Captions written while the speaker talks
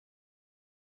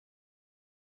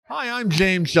Hi, I'm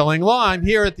James Shillinglaw. I'm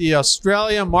here at the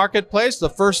Australia Marketplace, the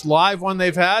first live one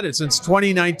they've had since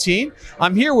 2019.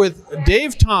 I'm here with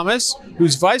Dave Thomas,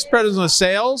 who's Vice President of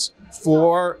Sales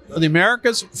for the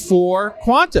Americas for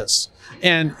Qantas.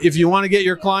 And if you want to get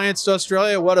your clients to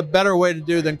Australia, what a better way to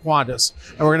do than Qantas.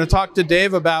 And we're going to talk to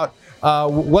Dave about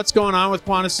what's going on with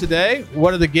Qantas today,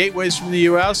 what are the gateways from the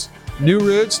U.S., new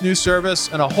routes, new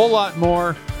service, and a whole lot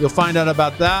more. You'll find out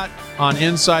about that on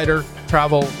Insider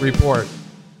Travel Report.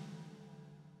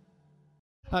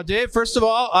 Dave, first of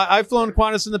all, I've flown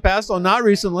Qantas in the past, not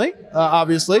recently,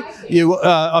 obviously.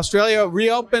 Australia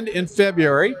reopened in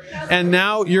February, and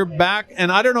now you're back.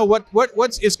 And I don't know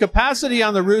is capacity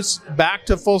on the routes back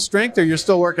to full strength, or you're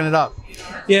still working it up?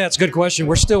 Yeah, it's a good question.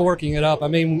 We're still working it up. I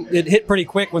mean, it hit pretty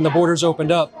quick when the borders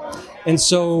opened up, and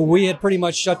so we had pretty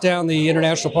much shut down the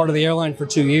international part of the airline for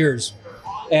 2 years.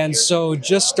 And so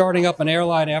just starting up an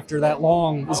airline after that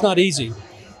long, it's not easy.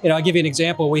 I'll give you an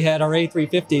example. We had our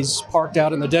A350s parked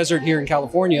out in the desert here in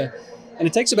California, and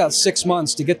it takes about 6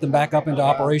 months to get them back up into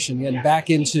operation and back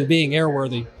into being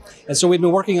airworthy. And so we've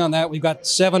been working on that. We've got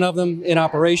 7 of them in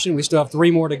operation. We still have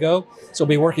 3 more to go. So we'll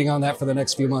be working on that for the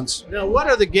next few months. Now, what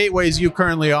are the gateways you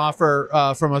currently offer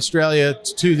from Australia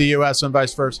to the U.S. and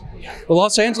vice versa? Well,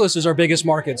 Los Angeles is our biggest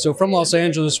market. So from Los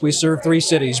Angeles, we serve 3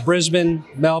 cities, Brisbane,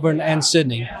 Melbourne, and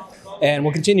Sydney. And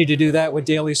we'll continue to do that with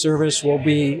daily service. We'll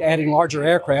be adding larger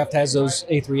aircraft as those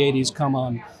A380s come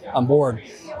on board.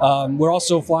 We're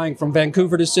also flying from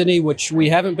Vancouver to Sydney, which we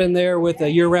haven't been there with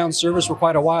a year-round service for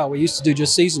quite a while. We used to do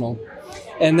just seasonal.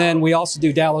 And then we also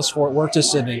do Dallas-Fort Worth to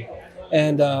Sydney.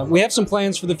 And we have some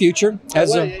plans for the future.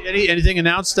 Anything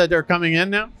announced that they're coming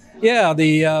in now? Yeah,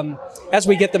 as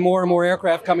we get the more and more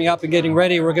aircraft coming up and getting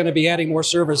ready, we're going to be adding more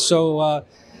service. So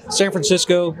San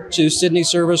Francisco to Sydney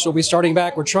service will be starting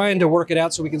back. We're trying to work it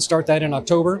out so we can start that in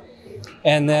October.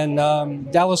 And then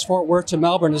Dallas-Fort Worth to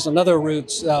Melbourne is another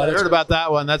route. I heard about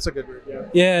that one. That's a good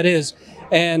route. Yeah, it is.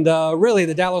 And really,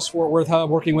 the Dallas-Fort Worth hub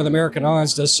working with American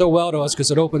Airlines does so well to us because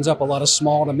it opens up a lot of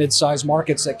small to mid-sized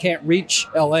markets that can't reach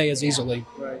LA as easily.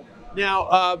 Right.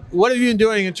 Now, what have you been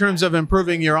doing in terms of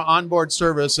improving your onboard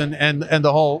service and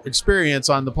the whole experience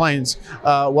on the planes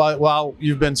while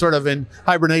you've been sort of in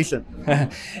hibernation?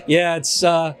 Yeah,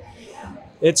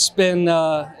 it's been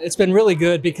really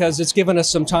good because it's given us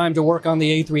some time to work on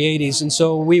the A380s, and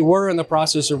so we were in the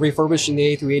process of refurbishing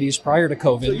the A380s prior to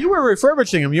COVID. So you were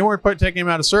refurbishing them. You weren't taking them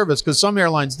out of service because some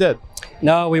airlines did.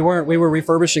 No, we weren't. We were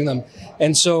refurbishing them.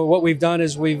 And so what we've done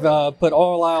is we've put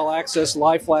all-aisle access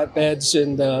lie flat beds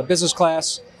in the business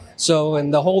class.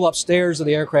 And the whole upstairs of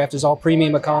the aircraft is all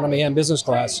premium economy and business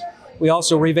class. We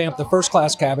also revamped the first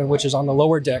class cabin, which is on the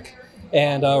lower deck,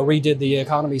 and redid the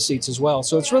economy seats as well.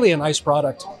 So it's really a nice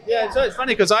product. Yeah, it's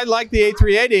funny because I like the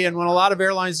A380, and when a lot of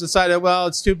airlines decided, well,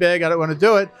 it's too big, I don't want to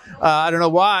do it. I don't know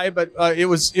why, but it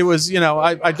was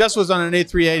I just was on an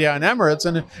A380 on Emirates,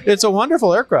 and it's a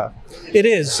wonderful aircraft. It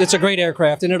is. It's a great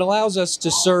aircraft, and it allows us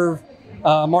to serve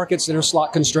markets that are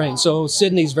slot constrained. So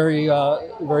Sydney's very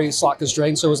slot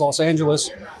constrained, so is Los Angeles.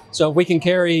 So if we can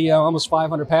carry almost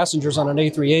 500 passengers on an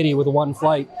A380 with one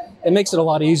flight, it makes it a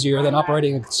lot easier than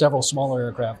operating several smaller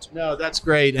aircraft. No, that's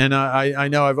great. And I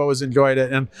know I've always enjoyed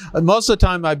it. And most of the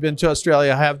time I've been to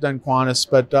Australia, I have done Qantas,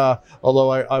 but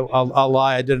although I'll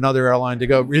lie, I did another airline to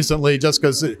go recently just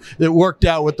because it worked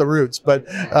out with the routes. But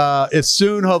it's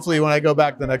soon, hopefully, when I go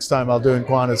back the next time, I'll do in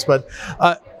Qantas. But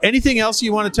anything else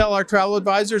you want to tell our travel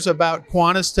advisors about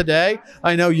Qantas today?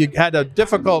 I know you had a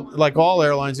difficult, like all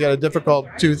airlines, you had a difficult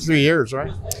 2-3 years,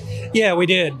 right? Yeah, we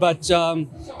did. But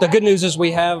the good news is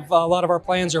we have a lot of our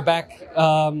plans are back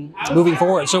moving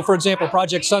forward. So, for example,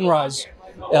 Project Sunrise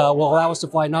will allow us to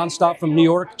fly nonstop from New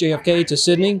York, JFK to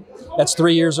Sydney. That's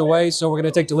 3 years away. So we're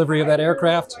going to take delivery of that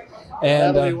aircraft.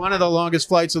 And that'll be one of the longest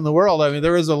flights in the world. I mean,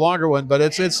 there is a longer one, but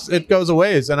it goes a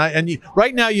ways. And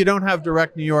right now you don't have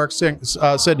direct New York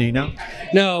Sydney, no?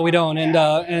 No, we don't.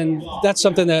 And that's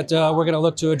something that we're going to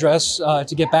look to address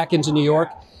to get back into New York.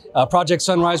 Project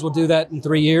Sunrise will do that in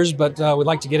 3 years, but we'd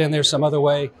like to get in there some other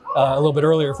way a little bit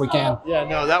earlier if we can. Yeah,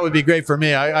 no, that would be great for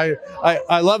me.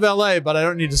 I love LA, but I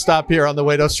don't need to stop here on the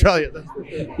way to Australia.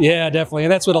 Yeah, definitely.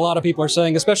 And that's what a lot of people are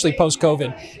saying, especially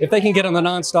post-COVID. If they can get on the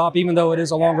nonstop, even though it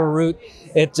is a longer route,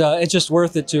 it's just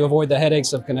worth it to avoid the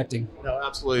headaches of connecting. No,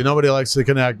 absolutely. Nobody likes to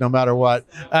connect no matter what.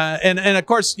 And of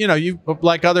course, you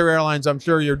like other airlines, I'm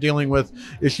sure you're dealing with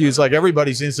issues like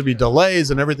everybody seems to be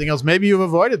delays and everything else. Maybe you've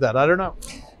avoided that. I don't know.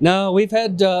 No, we've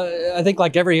had, I think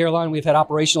like every airline, we've had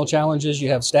operational challenges. You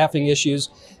have staffing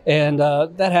issues, and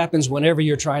that happens whenever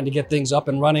you're trying to get things up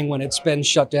and running when it's been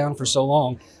shut down for so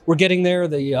long. We're getting there.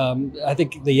 I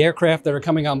think the aircraft that are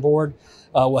coming on board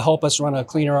will help us run a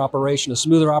cleaner operation, a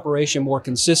smoother operation, more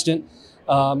consistent.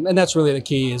 And that's really the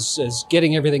key is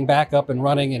getting everything back up and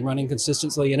running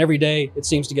consistently. And every day it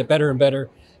seems to get better and better.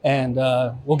 And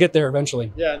we'll get there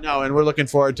eventually. Yeah, no, and we're looking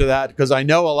forward to that because I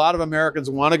know a lot of Americans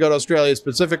want to go to Australia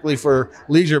specifically for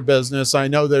leisure business. I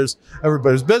know there's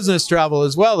business travel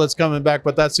as well that's coming back,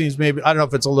 but that seems maybe, I don't know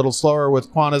if it's a little slower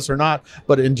with Qantas or not,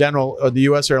 but in general, the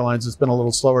U.S. airlines, it's been a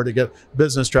little slower to get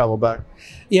business travel back.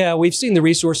 Yeah, we've seen the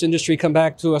resource industry come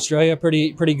back to Australia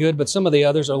pretty good, but some of the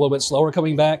others are a little bit slower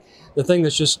coming back. The thing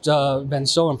that's just been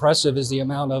so impressive is the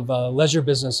amount of leisure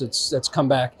business that's come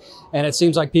back. And it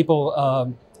seems like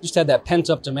people just had that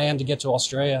pent-up demand to get to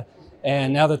Australia.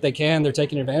 And now that they can, they're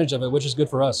taking advantage of it, which is good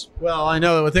for us. Well, I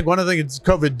know. I think one of the things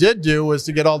COVID did do was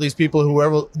to get all these people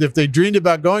who, if they dreamed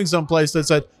about going someplace, they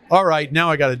said, all right, now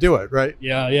I got to do it, right?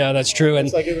 Yeah, that's true. And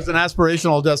it's like it was an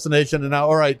aspirational destination, and now,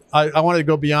 all right, I want to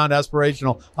go beyond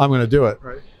aspirational. I'm going to do it,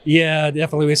 right? Yeah,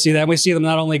 definitely. We see that. We see them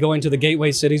not only going to the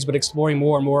gateway cities, but exploring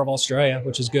more and more of Australia,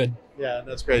 which is good. Yeah,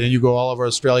 that's great. And you go all over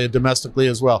Australia domestically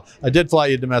as well. I did fly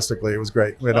you domestically. It was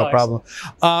great. We had no problem.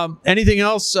 Anything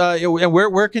else? And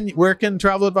where can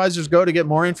travel advisors go to get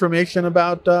more information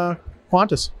about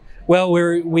Qantas? Well,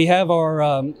 we have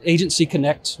our Agency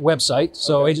Connect website,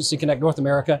 so okay. Agency Connect North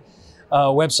America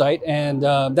website, and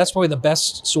that's probably the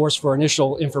best source for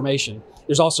initial information.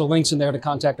 There's also links in there to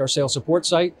contact our sales support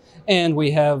site, and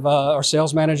we have our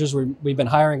sales managers. We've been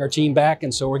hiring our team back,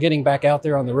 and so we're getting back out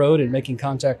there on the road and making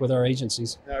contact with our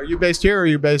agencies. Now, are you based here or are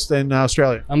you based in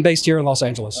Australia? I'm based here in Los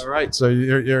Angeles. All right, so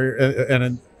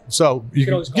so you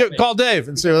can call Dave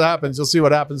and see what happens. You'll see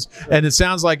what happens. And it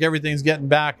sounds like everything's getting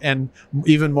back and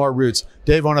even more routes.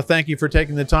 Dave, I want to thank you for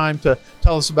taking the time to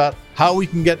tell us about how we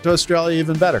can get to Australia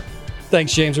even better.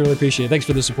 Thanks, James. I really appreciate it. Thanks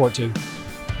for the support, too.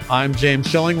 I'm James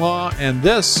Shillinglaw, and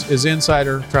this is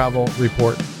Insider Travel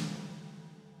Report.